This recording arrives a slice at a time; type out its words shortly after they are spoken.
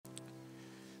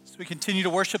We continue to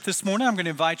worship this morning. I'm going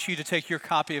to invite you to take your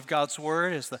copy of God's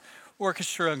Word as the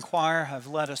orchestra and choir have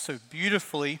led us so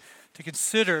beautifully to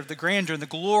consider the grandeur and the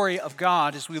glory of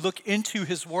God as we look into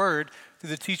His Word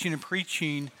through the teaching and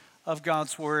preaching of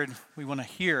God's Word. We want to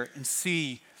hear and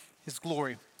see His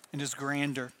glory and His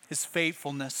grandeur, His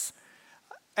faithfulness.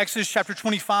 Exodus chapter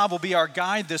 25 will be our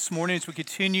guide this morning as we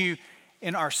continue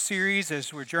in our series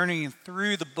as we're journeying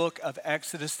through the book of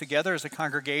Exodus together as a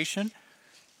congregation.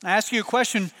 I ask you a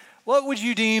question. What would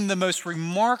you deem the most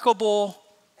remarkable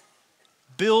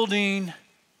building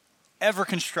ever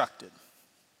constructed?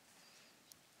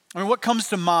 I mean, what comes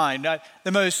to mind?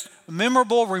 The most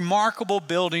memorable, remarkable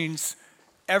buildings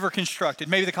ever constructed.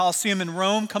 Maybe the Colosseum in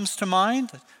Rome comes to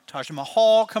mind. The Taj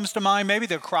Mahal comes to mind. Maybe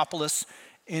the Acropolis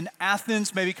in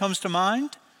Athens maybe comes to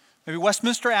mind. Maybe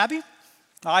Westminster Abbey,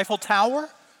 the Eiffel Tower.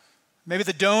 Maybe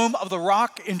the Dome of the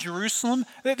Rock in Jerusalem.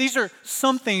 These are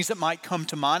some things that might come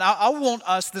to mind. I want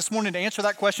us this morning to answer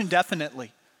that question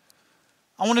definitely.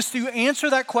 I want us to answer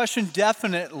that question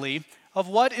definitely of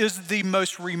what is the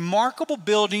most remarkable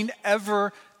building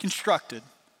ever constructed.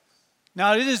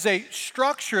 Now, it is a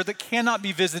structure that cannot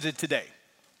be visited today.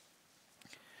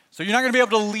 So you're not going to be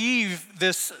able to leave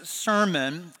this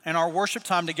sermon and our worship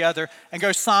time together and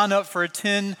go sign up for a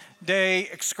 10-day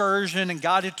excursion and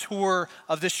guided tour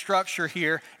of this structure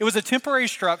here. It was a temporary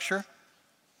structure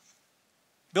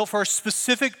built for a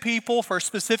specific people, for a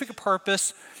specific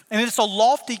purpose. And it's a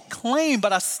lofty claim,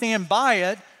 but I stand by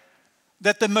it,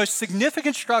 that the most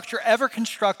significant structure ever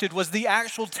constructed was the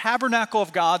actual tabernacle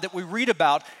of God that we read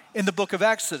about in the book of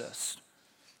Exodus.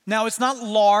 Now, it's not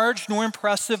large nor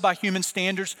impressive by human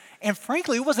standards, and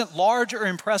frankly, it wasn't large or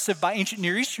impressive by ancient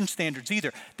Near Eastern standards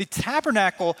either. The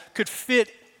tabernacle could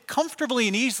fit comfortably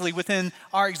and easily within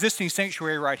our existing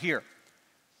sanctuary right here.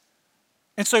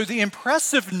 And so the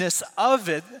impressiveness of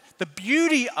it, the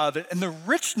beauty of it, and the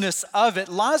richness of it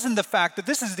lies in the fact that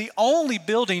this is the only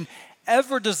building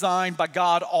ever designed by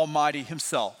God Almighty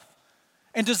Himself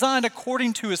and designed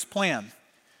according to His plan.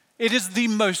 It is the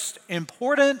most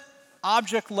important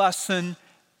object lesson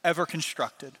ever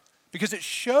constructed because it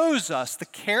shows us the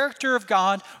character of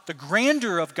God, the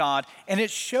grandeur of God, and it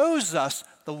shows us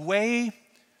the way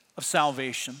of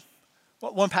salvation.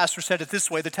 One pastor said it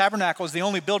this way: the tabernacle is the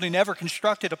only building ever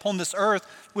constructed upon this earth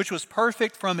which was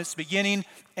perfect from its beginning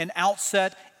and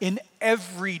outset in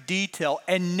every detail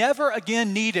and never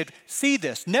again needed, see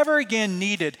this, never again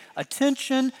needed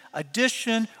attention,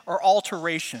 addition, or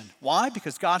alteration. Why?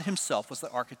 Because God Himself was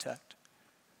the architect.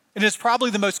 It is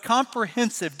probably the most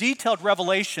comprehensive, detailed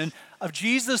revelation of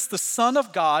Jesus, the Son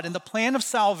of God, and the plan of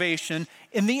salvation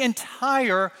in the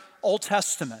entire Old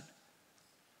Testament.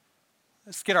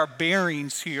 Let's get our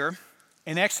bearings here.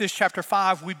 In Exodus chapter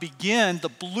 5, we begin the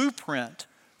blueprint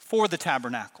for the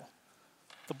tabernacle.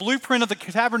 The blueprint of the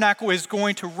tabernacle is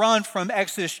going to run from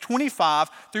Exodus 25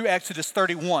 through Exodus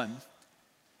 31.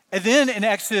 And then in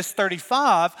Exodus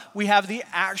 35, we have the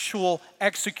actual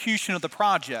execution of the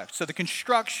project, so the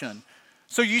construction.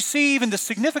 So you see even the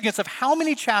significance of how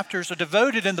many chapters are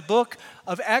devoted in the book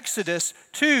of Exodus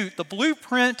to the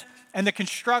blueprint and the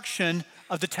construction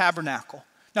of the tabernacle.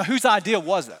 Now, whose idea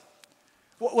was it?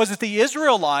 Was it the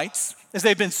Israelites, as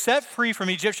they've been set free from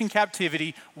Egyptian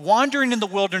captivity, wandering in the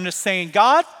wilderness saying,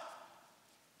 God,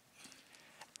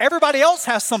 everybody else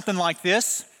has something like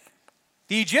this.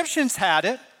 The Egyptians had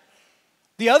it.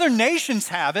 The other nations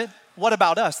have it. What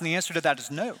about us? And the answer to that is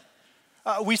no.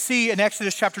 We see in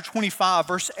Exodus chapter 25,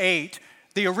 verse 8,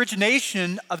 the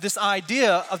origination of this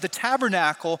idea of the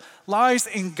tabernacle lies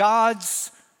in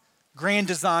God's grand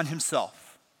design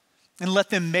Himself. And let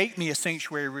them make me a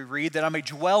sanctuary, we read, that I may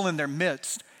dwell in their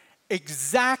midst,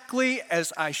 exactly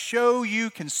as I show you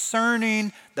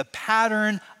concerning the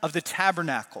pattern of the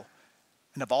tabernacle.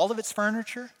 And of all of its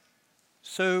furniture,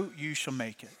 so you shall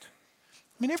make it.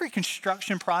 I mean, every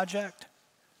construction project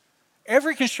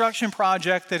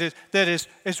that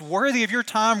is worthy of your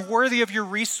time, worthy of your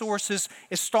resources,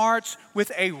 it starts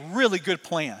with a really good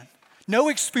plan. No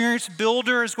experienced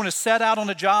builder is going to set out on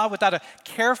a job without a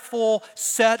careful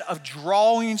set of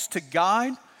drawings to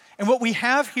guide. And what we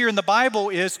have here in the Bible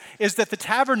is that the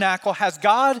tabernacle has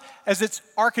God as its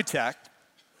architect,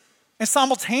 and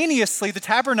simultaneously the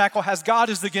tabernacle has God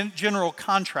as the general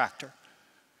contractor.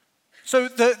 So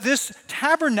this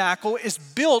tabernacle is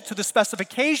built to the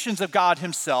specifications of God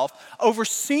Himself,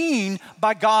 overseen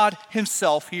by God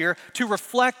Himself here to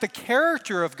reflect the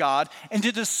character of God and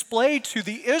to display to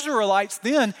the Israelites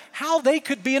then how they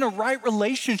could be in a right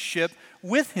relationship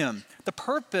with Him. The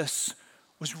purpose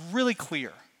was really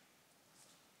clear.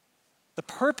 The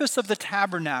purpose of the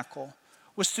tabernacle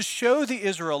was to show the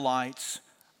Israelites,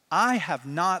 I have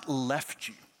not left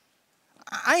you.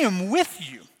 I am with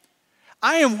you.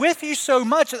 I am with you so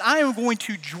much that I am going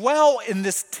to dwell in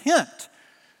this tent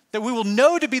that we will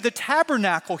know to be the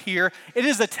tabernacle here. It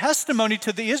is a testimony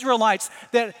to the Israelites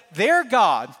that their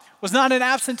God was not an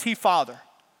absentee father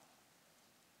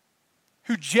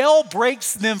who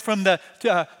jailbreaks them from the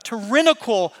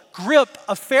tyrannical grip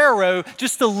of Pharaoh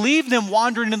just to leave them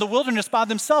wandering in the wilderness by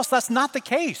themselves. That's not the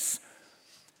case.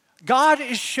 God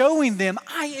is showing them,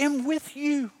 I am with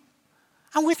you.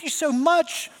 I'm with you so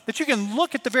much that you can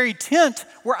look at the very tent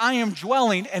where I am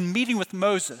dwelling and meeting with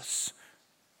Moses.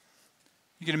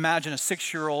 You can imagine a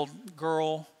 6-year-old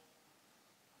girl,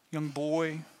 young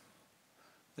boy,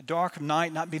 the dark of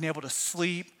night, not being able to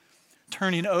sleep,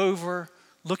 turning over,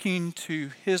 looking to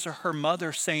his or her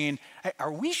mother saying, hey,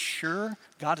 are we sure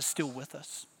God is still with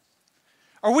us?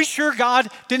 Are we sure God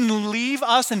didn't leave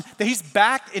us and that he's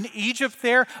back in Egypt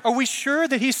there? Are we sure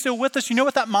that he's still with us? You know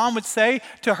what that mom would say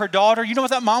to her daughter? You know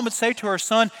what that mom would say to her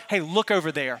son? Hey, look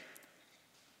over there. Do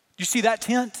you see that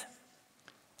tent?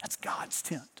 That's God's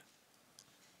tent.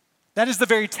 That is the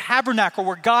very tabernacle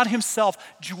where God himself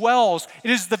dwells. It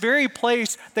is the very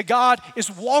place that God is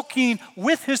walking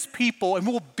with his people and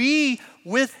will be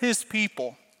with his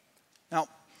people. Now,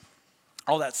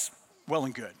 all that's well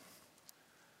and good.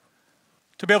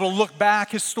 To be able to look back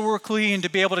historically and to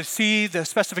be able to see the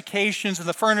specifications and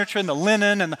the furniture and the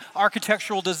linen and the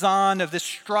architectural design of this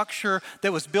structure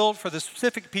that was built for the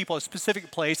specific people, a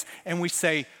specific place, and we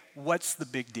say, what's the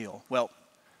big deal? Well,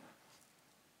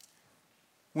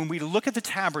 when we look at the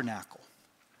tabernacle,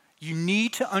 you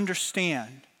need to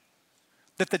understand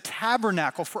that the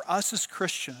tabernacle for us as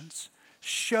Christians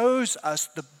shows us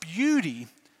the beauty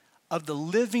of the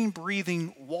living,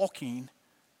 breathing, walking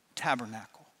tabernacle.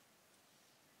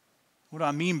 What do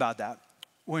I mean by that?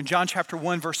 Well, in John chapter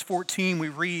 1, verse 14, we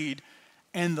read,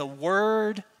 and the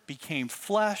Word became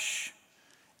flesh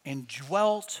and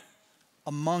dwelt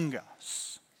among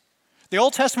us. The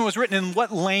Old Testament was written in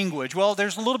what language? Well,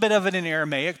 there's a little bit of it in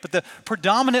Aramaic, but the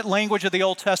predominant language of the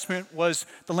Old Testament was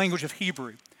the language of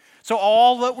Hebrew. So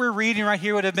all that we're reading right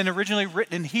here would have been originally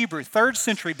written in Hebrew. 3rd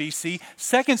century BC,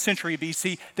 2nd century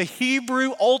BC, the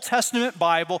Hebrew Old Testament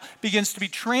Bible begins to be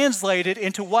translated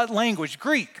into what language?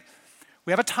 Greek.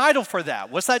 We have a title for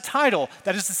that. What's that title?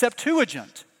 That is the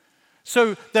Septuagint.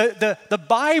 So the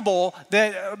Bible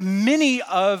that many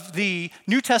of the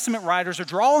New Testament writers are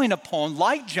drawing upon,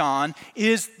 like John,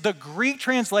 is the Greek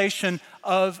translation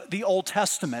of the Old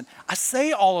Testament. I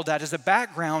say all of that as a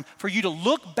background for you to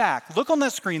look back, look on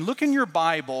that screen, look in your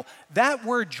Bible. That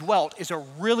word dwelt is a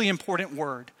really important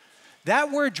word.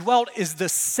 That word dwelt is the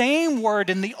same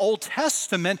word in the Old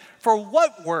Testament for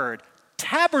what word?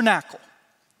 Tabernacle.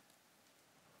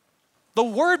 The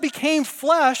Word became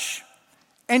flesh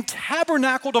and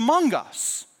tabernacled among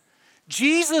us.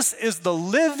 Jesus is the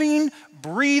living,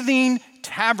 breathing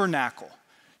tabernacle.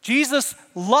 Jesus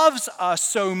loves us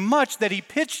so much that he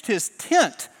pitched his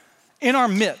tent in our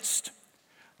midst.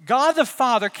 God the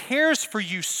Father cares for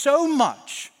you so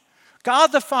much.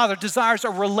 God the Father desires a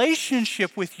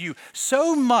relationship with you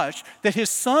so much that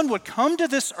his Son would come to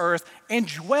this earth and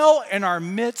dwell in our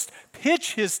midst,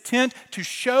 pitch his tent to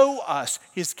show us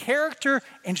his character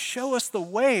and show us the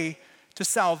way to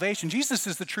salvation. Jesus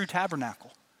is the true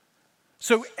tabernacle.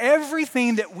 So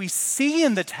everything that we see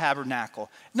in the tabernacle,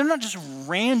 they're not just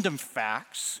random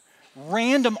facts,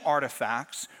 random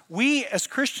artifacts. We as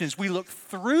Christians, we look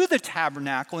through the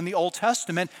tabernacle in the Old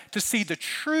Testament to see the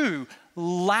true,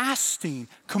 lasting,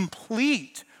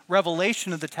 complete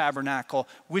revelation of the tabernacle,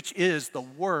 which is the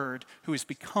Word who has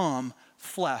become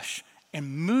flesh and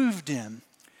moved in,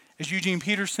 as Eugene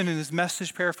Peterson in his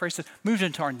Message paraphrase said, moved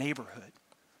into our neighborhood.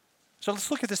 So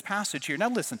let's look at this passage here. Now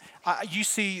listen, you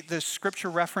see the scripture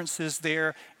references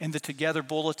there in the Together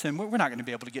bulletin. We're not going to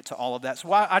be able to get to all of that.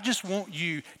 So I just want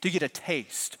you to get a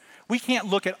taste. We can't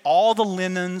look at all the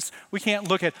linens. We can't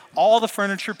look at all the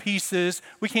furniture pieces.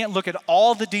 We can't look at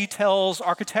all the details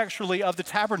architecturally of the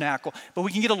tabernacle. But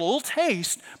we can get a little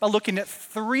taste by looking at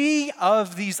 3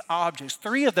 of these objects,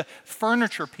 3 of the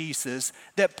furniture pieces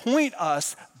that point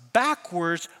us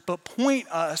backwards but point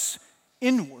us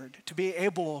inward to be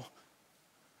able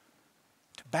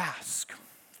to bask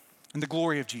in the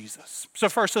glory of Jesus. So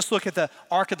first, let's look at the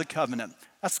Ark of the Covenant.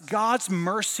 That's God's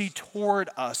mercy toward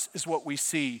us is what we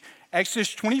see.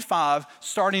 Exodus 25,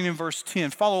 starting in verse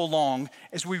 10. Follow along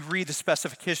as we read the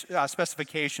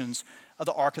specifications of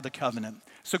the Ark of the Covenant.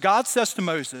 So God says to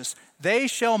Moses, they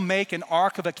shall make an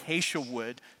ark of acacia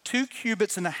wood. 2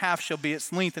 cubits and a half shall be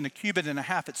its length, and 1.5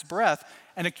 cubits its breadth,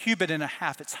 and 1.5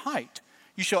 cubits its height.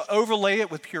 You shall overlay it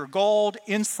with pure gold,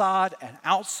 inside and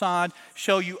outside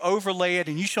shall you overlay it,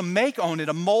 and you shall make on it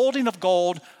a molding of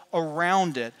gold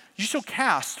around it. You shall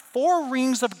cast 4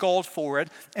 rings of gold for it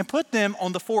and put them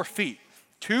on the 4 feet,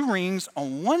 2 rings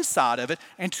on one side of it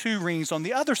and 2 rings on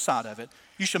the other side of it.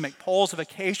 You shall make poles of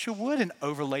acacia wood and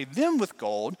overlay them with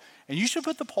gold, and you shall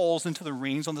put the poles into the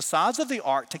rings on the sides of the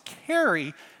ark to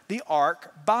carry the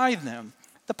ark by them.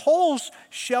 The poles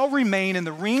shall remain in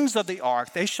the rings of the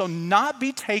ark. They shall not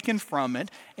be taken from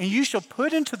it, and you shall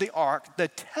put into the ark the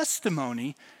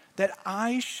testimony that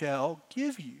I shall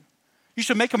give you. You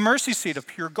shall make a mercy seat of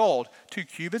pure gold. 2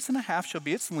 cubits and a half shall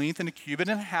be its length, and 1 cubit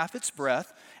and a half its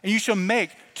breadth. And you shall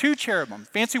make 2 cherubim.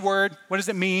 Fancy word, what does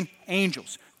it mean?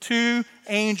 Angels. 2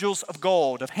 angels of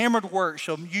gold. Of hammered work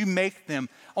shall you make them.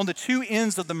 On the 2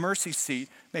 ends of the mercy seat,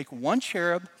 make 1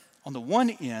 cherub on the one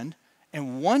end,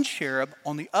 and 1 cherub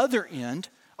on the other end.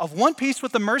 Of one piece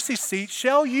with the mercy seat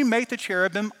shall you make the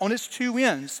cherubim on its 2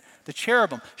 ends. The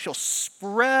cherubim shall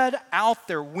spread out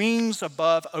their wings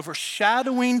above,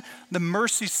 overshadowing the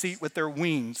mercy seat with their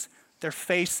wings. Their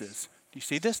faces, do you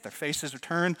see this? Their faces are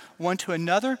turned one to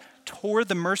another. Toward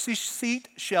the mercy seat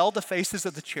shall the faces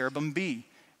of the cherubim be.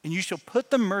 And you shall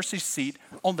put the mercy seat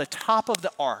on the top of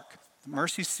the ark. The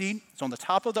mercy seat is on the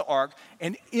top of the ark,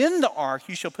 and in the ark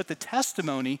you shall put the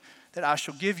testimony that I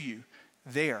shall give you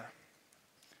there.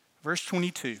 Verse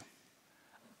 22,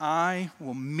 I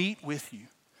will meet with you,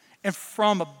 and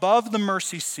from above the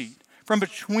mercy seat, from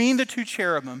between the 2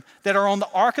 cherubim that are on the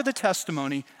ark of the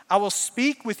testimony, I will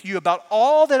speak with you about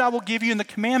all that I will give you in the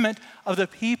commandment of the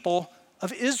people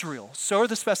of Israel. So are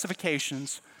the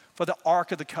specifications for the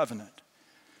ark of the covenant.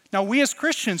 Now, we as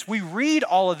Christians, we read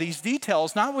all of these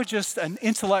details, not with just an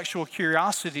intellectual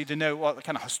curiosity to know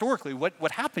kind of historically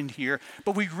what happened here,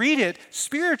 but we read it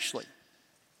spiritually.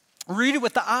 We read it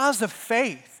with the eyes of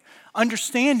faith,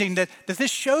 understanding that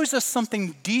this shows us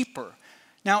something deeper.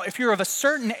 Now, if you're of a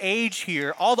certain age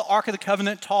here, all the Ark of the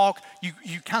Covenant talk,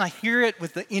 you kind of hear it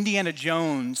with the Indiana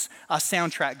Jones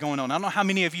soundtrack going on. I don't know how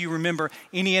many of you remember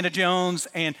Indiana Jones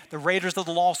and the Raiders of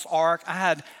the Lost Ark. I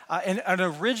had an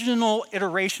original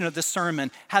iteration of this sermon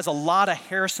has a lot of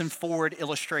Harrison Ford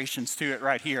illustrations to it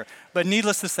right here. But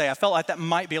needless to say, I felt like that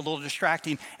might be a little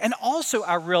distracting. And also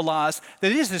I realized that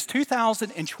this is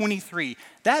 2023.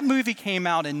 That movie came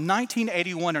out in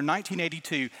 1981 or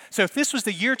 1982. So if this was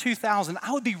the year 2000,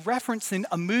 I would be referencing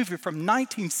a movie from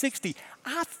 1960.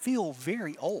 I feel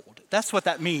very old. That's what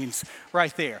that means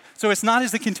right there. So it's not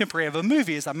as a contemporary of a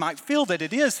movie as I might feel that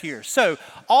it is here. So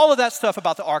all of that stuff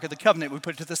about the Ark of the Covenant, we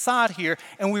put it to the side here,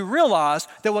 and we realize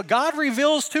that what God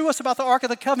reveals to us about the Ark of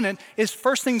the Covenant is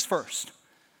first things first.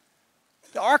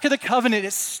 The Ark of the Covenant,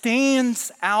 it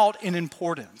stands out in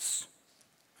importance.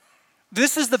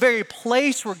 This is the very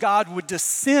place where God would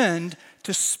descend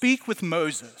to speak with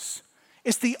Moses.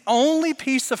 It's the only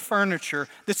piece of furniture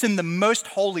that's in the most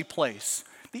holy place,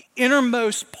 the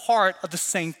innermost part of the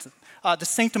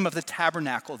sanctum of the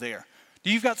tabernacle there.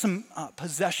 Do you've got some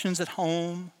possessions at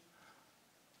home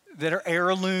that are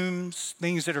heirlooms,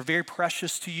 things that are very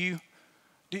precious to you?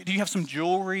 Do you have some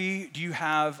jewelry? Do you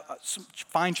have some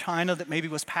fine china that maybe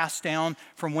was passed down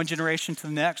from one generation to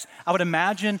the next? I would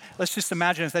imagine, let's just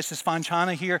imagine if that's just fine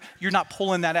china here, you're not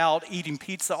pulling that out, eating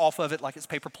pizza off of it like it's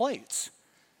paper plates.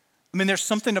 I mean, there's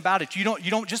something about it. You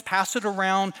don't just pass it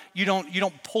around. You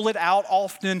don't pull it out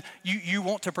often. You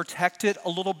want to protect it a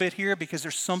little bit here because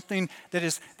there's something that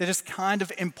is kind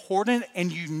of important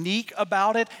and unique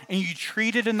about it, and you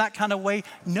treat it in that kind of way.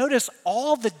 Notice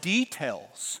all the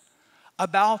details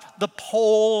about the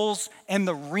poles and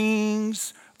the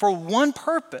rings for one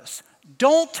purpose.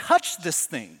 Don't touch this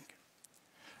thing.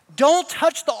 Don't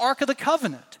touch the Ark of the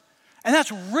Covenant. And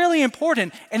that's really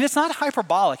important, and it's not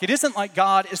hyperbolic. It isn't like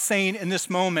God is saying in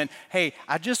this moment, hey,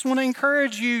 I just want to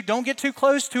encourage you, don't get too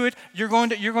close to it. You're going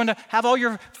to have all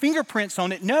your fingerprints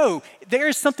on it. No, there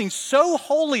is something so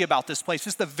holy about this place.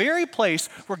 It's the very place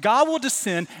where God will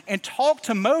descend and talk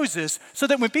to Moses so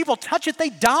that when people touch it, they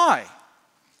die.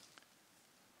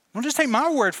 Don't just take my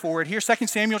word for it. Here, 2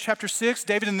 Samuel chapter 6,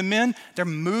 David and the men, they're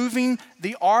moving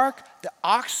the ark. The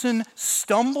oxen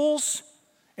stumbles.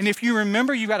 And if you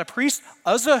remember, you got a priest,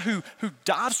 Uzzah, who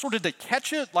dives sort of to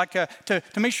catch it, like to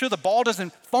make sure the ball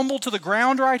doesn't fumble to the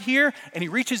ground right here. And he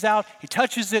reaches out, he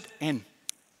touches it, and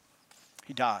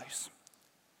he dies.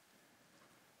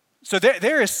 So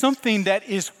there is something that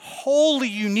is wholly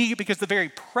unique because the very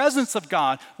presence of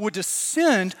God would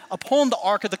descend upon the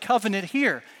Ark of the Covenant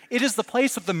here. It is the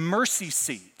place of the mercy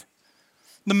seat.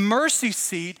 The mercy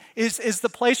seat is the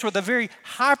place where the very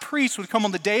high priest would come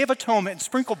on the Day of Atonement and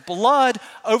sprinkle blood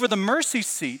over the mercy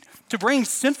seat to bring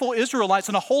sinful Israelites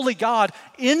and a holy God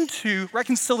into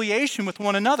reconciliation with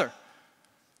one another.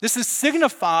 This is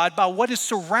signified by what is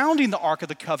surrounding the Ark of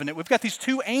the Covenant. We've got these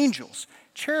two angels,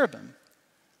 cherubim.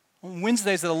 On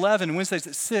Wednesdays at 11 and Wednesdays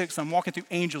at 6, I'm walking through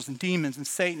angels and demons and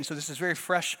Satan, so this is very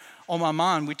fresh on my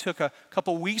mind. We took a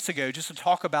couple weeks ago just to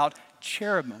talk about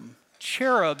cherubim.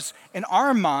 Cherubs, in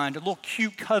our mind, are little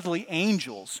cute, cuddly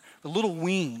angels with little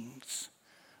wings.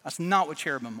 That's not what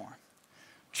cherubim are.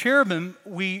 Cherubim,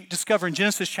 we discover in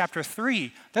Genesis chapter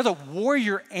 3, they're the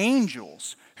warrior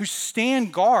angels who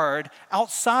stand guard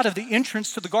outside of the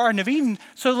entrance to the Garden of Eden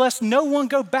so lest no one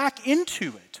go back into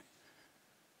it.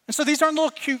 And so these aren't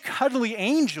little cute, cuddly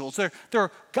angels.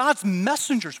 They're God's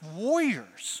messengers,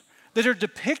 warriors that are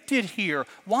depicted here.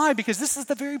 Why? Because this is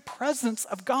the very presence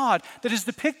of God that is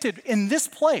depicted in this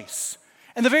place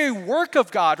and the very work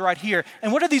of God right here.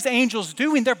 And what are these angels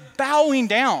doing? They're bowing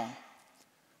down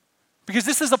because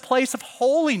this is a place of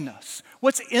holiness.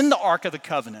 What's in the Ark of the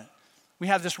Covenant? We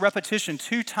have this repetition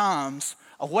 2 times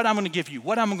of what I'm going to give you,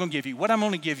 what I'm going to give you, what I'm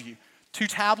going to give you. 2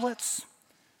 tablets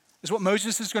is what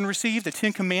Moses is going to receive, the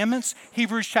 10 Commandments.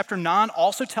 Hebrews chapter 9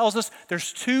 also tells us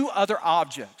there's 2 other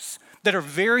objects that are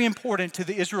very important to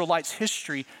the Israelites'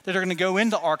 history that are going to go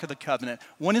into the Ark of the Covenant.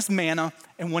 One is manna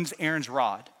and one is Aaron's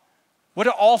rod. What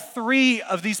are all 3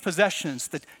 of these possessions?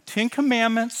 The 10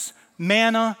 Commandments,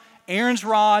 manna, Aaron's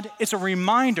rod. It's a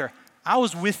reminder, I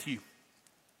was with you.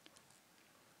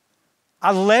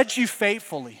 I led you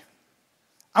faithfully.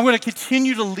 I'm going to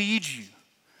continue to lead you.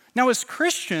 Now, as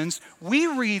Christians, we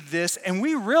read this and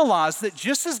we realize that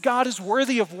just as God is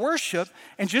worthy of worship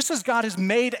and just as God has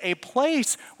made a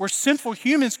place where sinful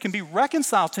humans can be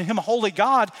reconciled to Him, a holy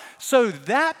God, so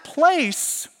that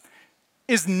place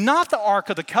is not the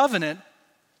Ark of the Covenant.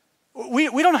 We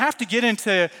don't have to get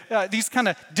into these kind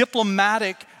of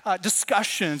diplomatic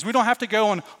discussions. We don't have to go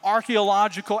on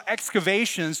archaeological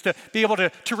excavations to be able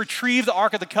to retrieve the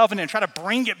Ark of the Covenant and try to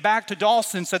bring it back to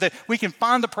Dawson so that we can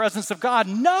find the presence of God.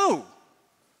 No.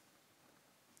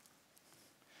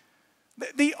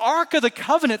 The Ark of the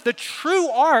Covenant, the true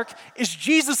Ark, is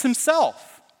Jesus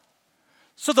Himself.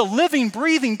 So the living,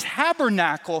 breathing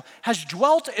tabernacle has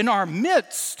dwelt in our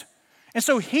midst. And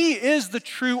so He is the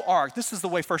true Ark. This is the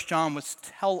way 1 John would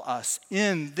tell us.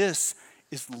 In this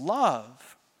is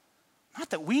love. Not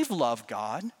that we've loved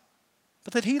God,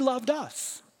 but that He loved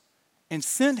us and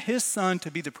sent His Son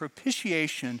to be the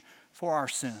propitiation for our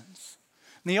sins.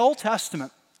 In the Old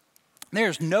Testament,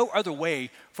 there's no other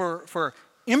way for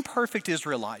imperfect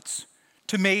Israelites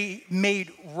to be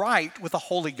made right with a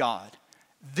holy God.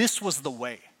 This was the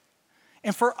way.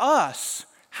 And for us,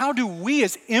 how do we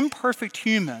as imperfect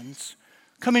humans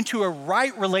come into a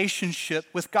right relationship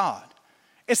with God?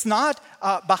 It's not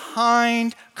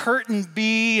behind curtain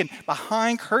B and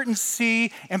behind curtain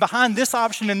C and behind this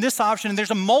option and this option, and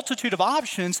there's a multitude of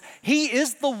options. He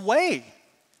is the way.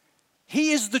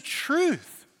 He is the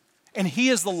truth, and He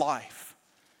is the life.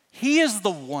 He is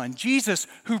the one, Jesus,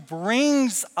 who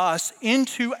brings us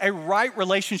into a right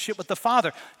relationship with the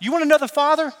Father. You want to know the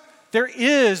Father? There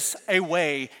is a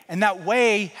way, and that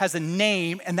way has a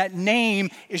name, and that name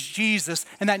is Jesus.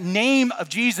 And that name of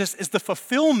Jesus is the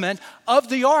fulfillment of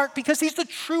the ark because He's the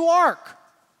true ark.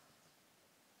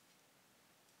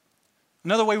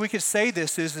 Another way we could say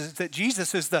this is that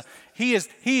Jesus is the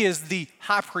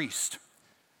high priest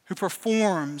who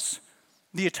performs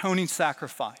the atoning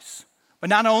sacrifice. But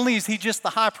not only is He just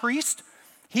the high priest,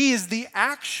 He is the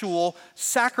actual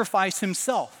sacrifice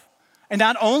Himself. And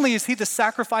not only is He the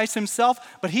sacrifice Himself,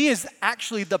 but He is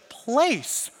actually the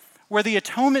place where the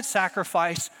atonement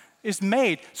sacrifice is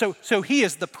made. So He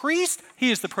is the priest,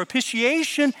 He is the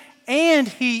propitiation, and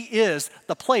He is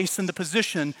the place and the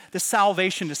position that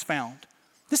salvation is found.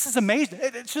 This is amazing.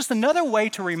 It's just another way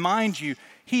to remind you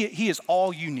He is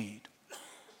all you need.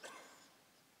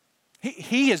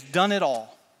 He has done it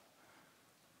all.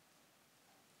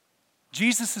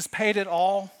 Jesus has paid it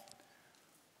all.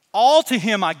 All to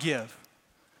Him I give.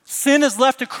 Sin has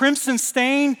left a crimson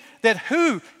stain that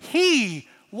who? He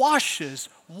washes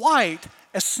white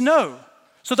as snow.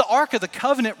 So the Ark of the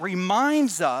Covenant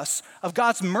reminds us of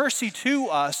God's mercy to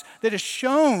us that is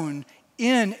shown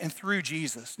in and through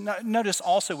Jesus. Notice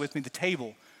also with me the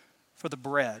table for the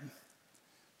bread.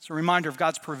 It's a reminder of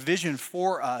God's provision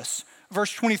for us.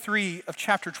 Verse 23 of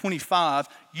chapter 25,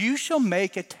 you shall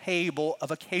make a table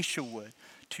of acacia wood.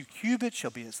 2 cubits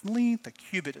shall be its length, a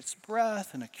cubit its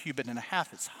breadth, and a cubit and a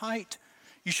half its height.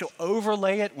 You shall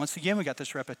overlay it. Once again, we got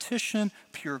this repetition,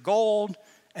 pure gold,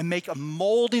 and make a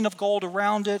molding of gold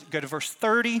around it. Go to verse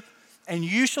 30. And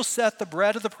you shall set the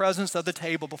bread of the presence of the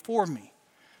table before me.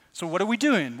 So what are we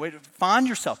doing? Find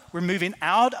yourself. We're moving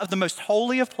out of the most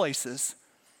holy of places,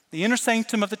 the inner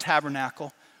sanctum of the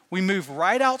tabernacle. We move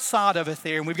right outside of it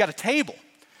there, and we've got a table.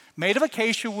 made of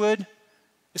acacia wood,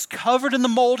 is covered in the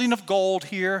molding of gold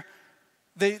here.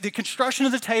 The construction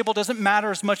of the table doesn't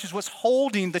matter as much as what's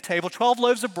holding the table. 12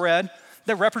 loaves of bread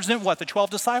that represent what? The 12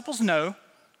 disciples? No.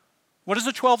 What does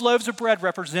the 12 loaves of bread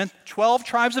represent? 12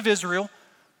 tribes of Israel.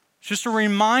 It's just a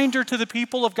reminder to the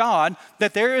people of God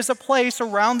that there is a place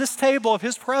around this table of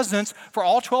his presence for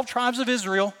all 12 tribes of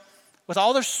Israel. With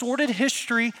all their sordid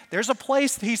history, there's a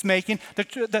place that he's making.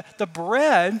 The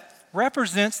bread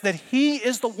represents that he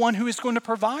is the one who is going to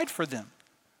provide for them.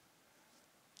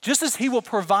 Just as he will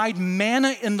provide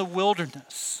manna in the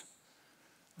wilderness,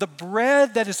 the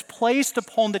bread that is placed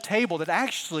upon the table, that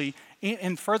actually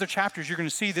in further chapters you're going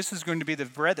to see this is going to be the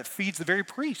bread that feeds the very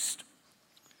priest.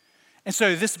 And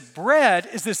so this bread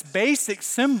is this basic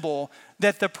symbol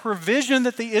that the provision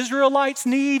that the Israelites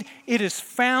need, it is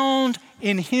found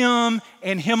in him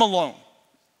and him alone.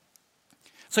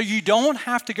 So you don't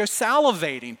have to go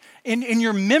salivating in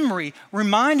your memory,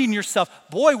 reminding yourself,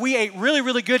 boy, we ate really,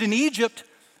 really good in Egypt,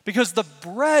 because the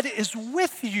bread is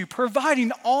with you,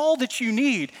 providing all that you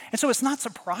need. And so it's not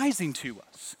surprising to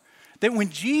us that when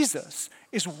Jesus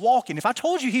is walking, if I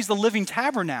told you he's the living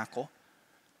tabernacle,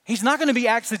 he's not going to be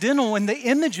accidental in the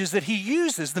images that he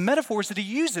uses, the metaphors that he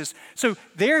uses. So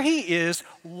there he is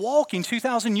walking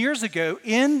 2,000 years ago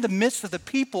in the midst of the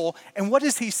people. And what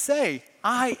does he say?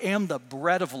 I am the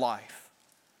bread of life.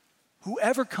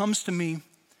 Whoever comes to me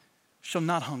shall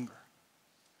not hunger.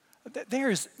 There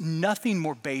is nothing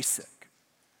more basic.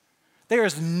 There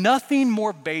is nothing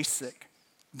more basic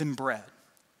than bread.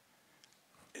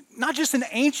 Not just in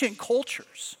ancient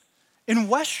cultures, in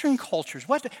Western cultures.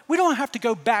 We don't have to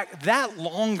go back that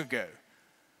long ago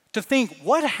to think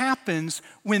what happens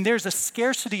when there's a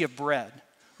scarcity of bread.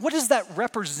 What does that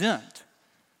represent?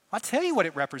 I'll tell you what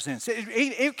it represents.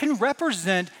 It can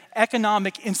represent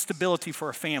economic instability for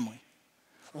a family.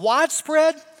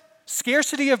 Widespread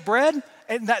scarcity of bread,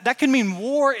 and that can mean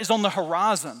war is on the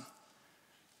horizon.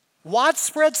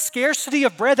 Widespread scarcity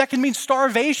of bread, that can mean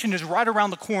starvation is right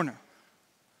around the corner.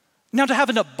 Now, to have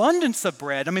an abundance of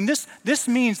bread, I mean, this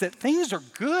means that things are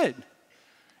good.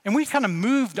 And we've kind of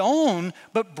moved on,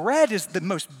 but bread is the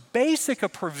most basic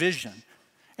of provision.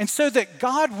 And so that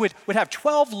God would have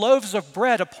 12 loaves of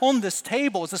bread upon this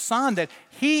table is a sign that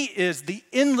he is the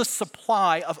endless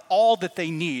supply of all that they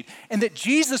need. And that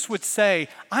Jesus would say,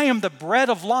 I am the bread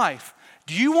of life.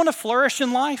 Do you want to flourish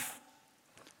in life?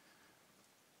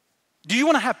 Do you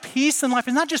want to have peace in life?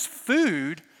 It's not just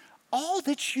food. All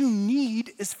that you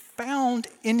need is found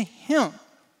in him.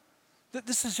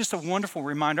 This is just a wonderful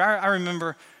reminder. I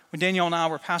remember when Danielle and I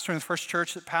were pastoring the first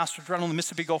church that pastored right on the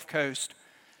Mississippi Gulf Coast.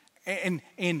 And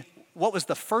what was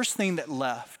the first thing that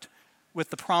left with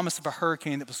the promise of a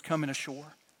hurricane that was coming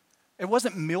ashore? It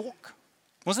wasn't milk.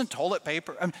 It wasn't toilet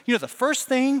paper. The first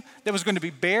thing that was going to be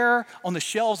bare on the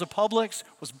shelves of Publix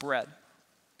was bread.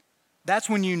 That's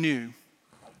when you knew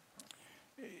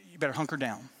you better hunker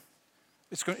down.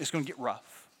 It's going to get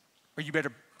rough. Or you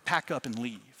better pack up and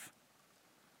leave.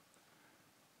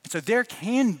 And so there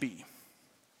can be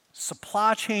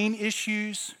supply chain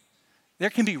issues. There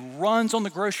can be runs on the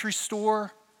grocery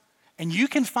store. And you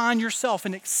can find yourself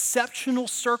in exceptional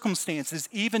circumstances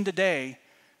even today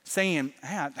saying,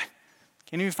 hey, I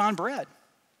can't even find bread.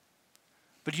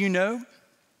 But do you know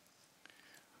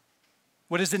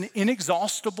what is an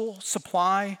inexhaustible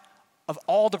supply of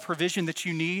all the provision that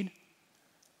you need?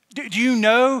 Do you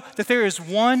know that there is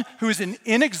one who is an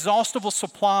inexhaustible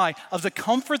supply of the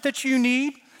comfort that you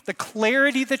need, the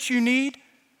clarity that you need,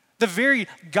 the very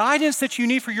guidance that you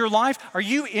need for your life? Are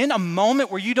you in a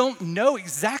moment where you don't know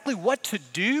exactly what to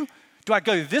do? Do I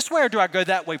go this way or do I go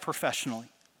that way professionally?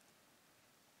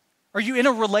 Are you in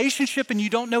a relationship and you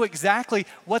don't know exactly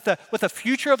what the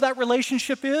future of that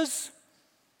relationship is?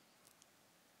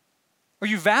 Are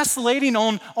you vacillating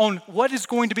on what is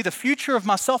going to be the future of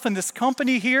myself in this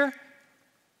company here?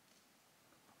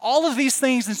 All of these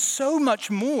things and so much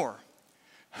more.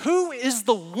 Who is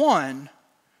the one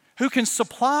who can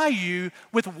supply you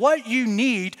with what you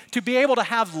need to be able to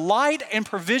have light and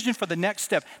provision for the next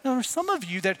step? Now, there's some of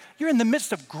you that you're in the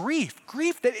midst of grief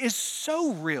that is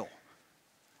so real.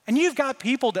 And you've got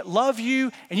people that love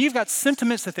you, and you've got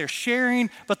sentiments that they're sharing,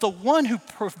 but the one who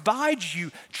provides you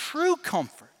true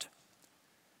comfort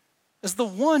is the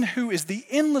one who is the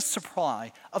endless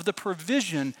supply of the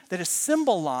provision that is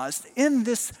symbolized in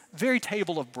this very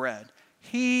table of bread.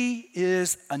 He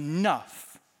is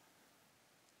enough.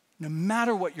 No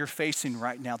matter what you're facing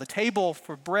right now, the table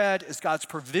for bread is God's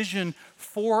provision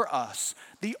for us.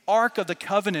 The Ark of the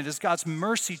Covenant is God's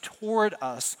mercy toward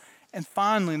us. And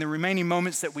finally, in the remaining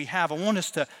moments that we have, I want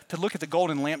us to look at the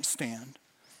golden lampstand.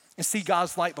 and see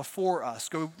God's light before us.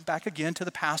 Go back again to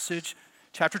the passage,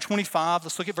 chapter 25.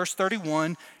 Let's look at verse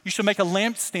 31. You shall make a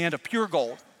lampstand of pure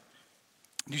gold.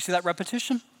 Do you see that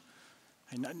repetition?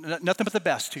 Nothing but the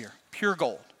best here, pure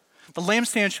gold. The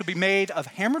lampstand shall be made of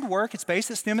hammered work, its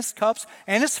base, its stem, its cups,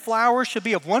 and its flower shall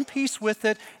be of one piece with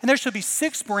it, and there shall be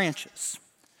 6 branches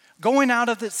going out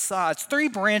of its sides, 3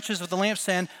 branches of the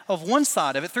lampstand of one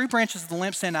side of it, 3 branches of the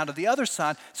lampstand out of the other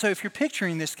side. So if you're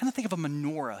picturing this, kind of think of a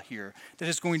menorah here that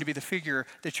is going to be the figure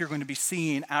that you're going to be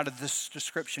seeing out of this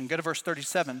description. Go to verse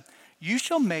 37. You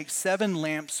shall make 7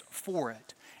 lamps for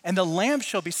it, and the lamp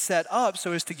shall be set up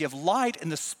so as to give light in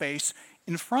the space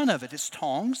in front of it. Its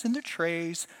tongs and the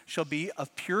trays shall be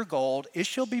of pure gold. It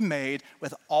shall be made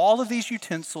with all of these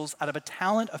utensils out of a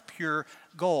talent of pure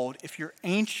gold. If your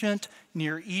ancient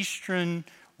Near Eastern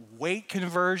weight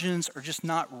conversions are just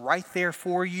not right there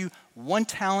for you, 1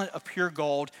 talent of pure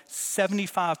gold,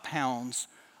 75 pounds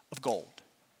of gold.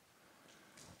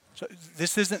 So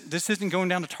this isn't going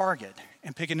down to Target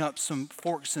and picking up some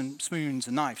forks and spoons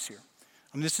and knives here.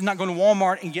 I mean, this is not going to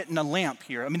Walmart and getting a lamp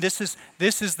here. I mean, this is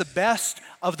the best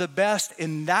of the best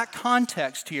in that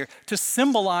context here to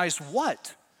symbolize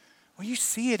what? Well, you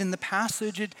see it in the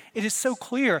passage. It is so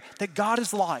clear that God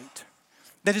is light,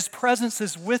 that his presence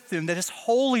is with them, that his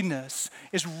holiness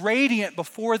is radiant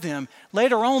before them.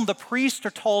 Later on, the priests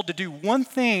are told to do one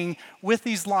thing with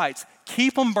these lights: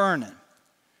 keep them burning.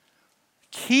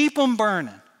 Keep them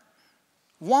burning.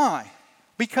 Why?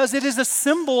 Because it is a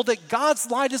symbol that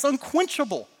God's light is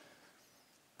unquenchable.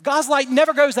 God's light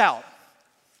never goes out.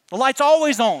 The light's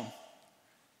always on.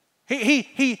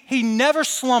 He never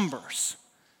slumbers.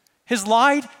 His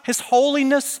light, his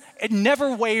holiness, it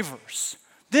never wavers.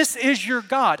 This is your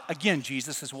God. Again,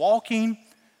 Jesus is walking.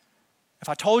 If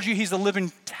I told you he's a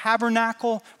living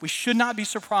tabernacle, we should not be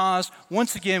surprised.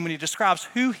 Once again, when he describes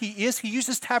who he is, he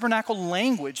uses tabernacle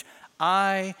language.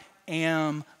 I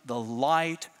am the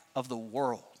light of the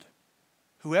world.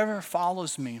 Whoever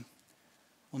follows me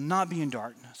will not be in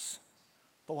darkness,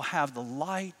 but will have the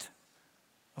light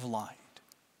of light.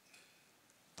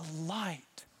 The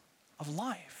light of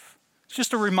life. It's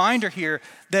just a reminder here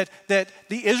that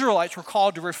the Israelites were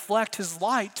called to reflect his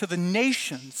light to the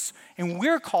nations. And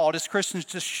we're called as Christians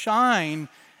to shine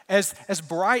as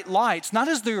bright lights, not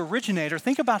as the originator.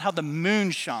 Think about how the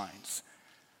moon shines.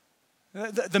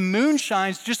 The moon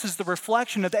shines just as the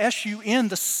reflection of the S-U-N,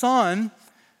 the sun,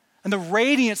 and the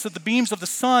radiance of the beams of the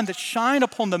sun that shine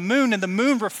upon the moon, and the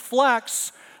moon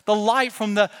reflects the light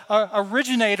from the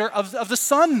originator of the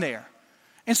sun there.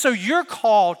 And so you're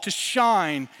called to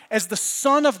shine as the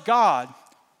Son of God,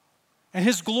 and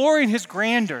his glory and his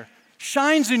grandeur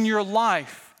shines in your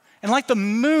life. And like the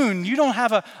moon, you don't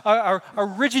have a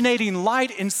originating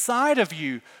light inside of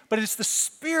you, but it's the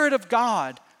Spirit of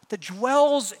God that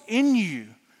dwells in you,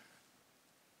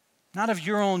 not of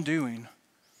your own doing,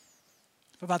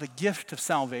 but by the gift of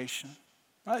salvation.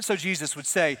 Right? So Jesus would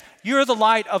say, you're the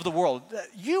light of the world.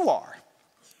 You are.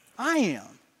 I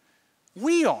am.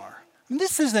 We are. And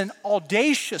this is an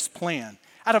audacious plan.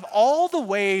 Out of all the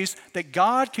ways that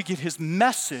God could get his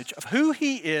message of who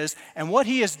he is and what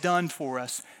he has done for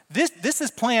us, this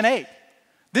is plan A.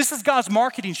 This is God's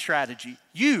marketing strategy.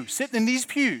 You sitting in these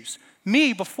pews,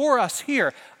 me before us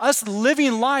here, us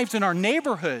living lives in our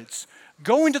neighborhoods,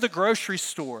 going to the grocery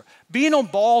store, being on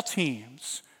ball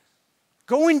teams,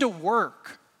 going to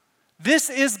work. This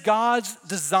is God's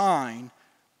design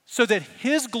so that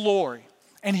his glory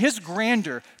and his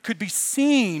grandeur could be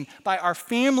seen by our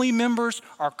family members,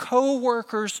 our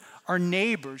co-workers, our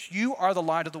neighbors. You are the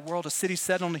light of the world, a city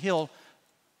set on a hill.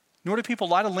 Nor do people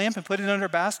light a lamp and put it under a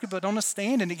basket, but on a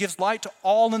stand, and it gives light to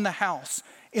all in the house.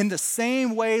 In the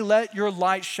same way, let your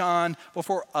light shine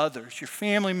before others, your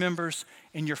family members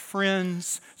and your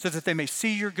friends, so that they may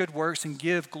see your good works and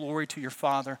give glory to your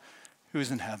Father who is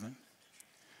in heaven.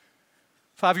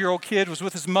 5-year-old kid was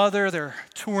with his mother. They're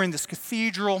touring this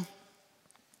cathedral.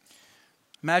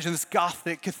 Imagine this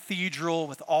Gothic cathedral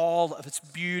with all of its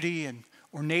beauty and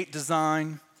ornate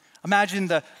design. Imagine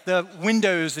the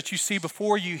windows that you see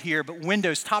before you here, but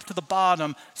windows top to the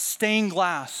bottom, stained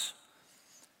glass,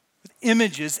 with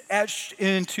images etched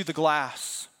into the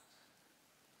glass.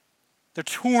 They're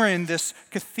touring this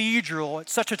cathedral at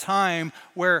such a time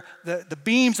where the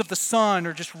beams of the sun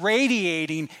are just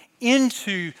radiating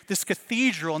into this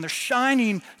cathedral, and they're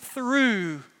shining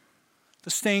through the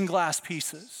stained glass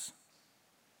pieces.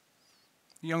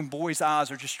 The young boy's eyes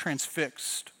are just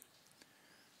transfixed.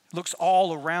 He looks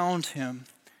all around him,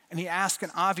 and he asks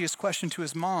an obvious question to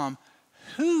his mom: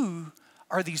 who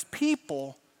are these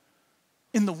people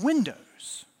in the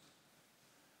windows?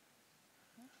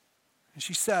 And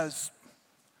she says,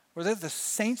 or they're the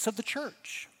saints of the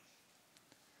church.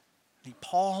 And he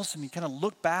paused and he kind of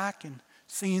looked back and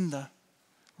seeing the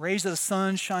rays of the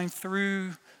sun shine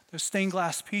through those stained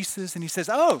glass pieces. And he says,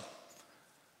 oh,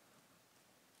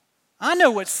 I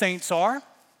know what saints are.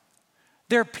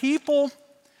 They're people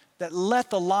that let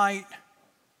the light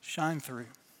shine through.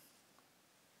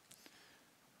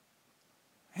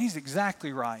 And he's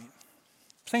exactly right.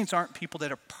 Saints aren't people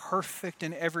that are perfect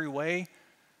in every way.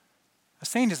 A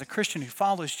saint is a Christian who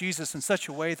follows Jesus in such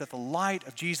a way that the light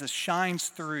of Jesus shines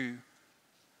through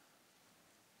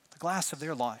the glass of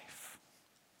their life,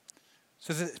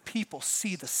 so that people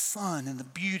see the sun and the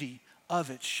beauty of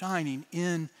it shining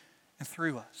in and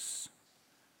through us.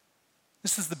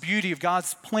 This is the beauty of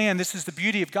God's plan. This is the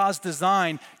beauty of God's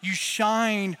design. You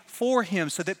shine for Him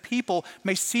so that people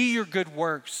may see your good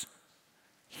works,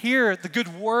 hear the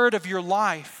good word of your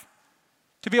life,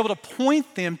 to be able to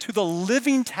point them to the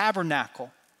living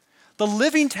tabernacle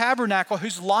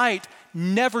whose light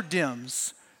never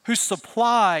dims, whose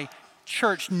supply,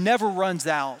 church, never runs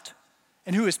out,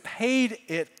 and who has paid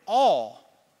it all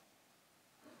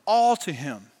to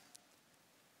Him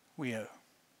we owe.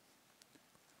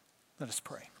 Let us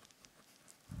pray.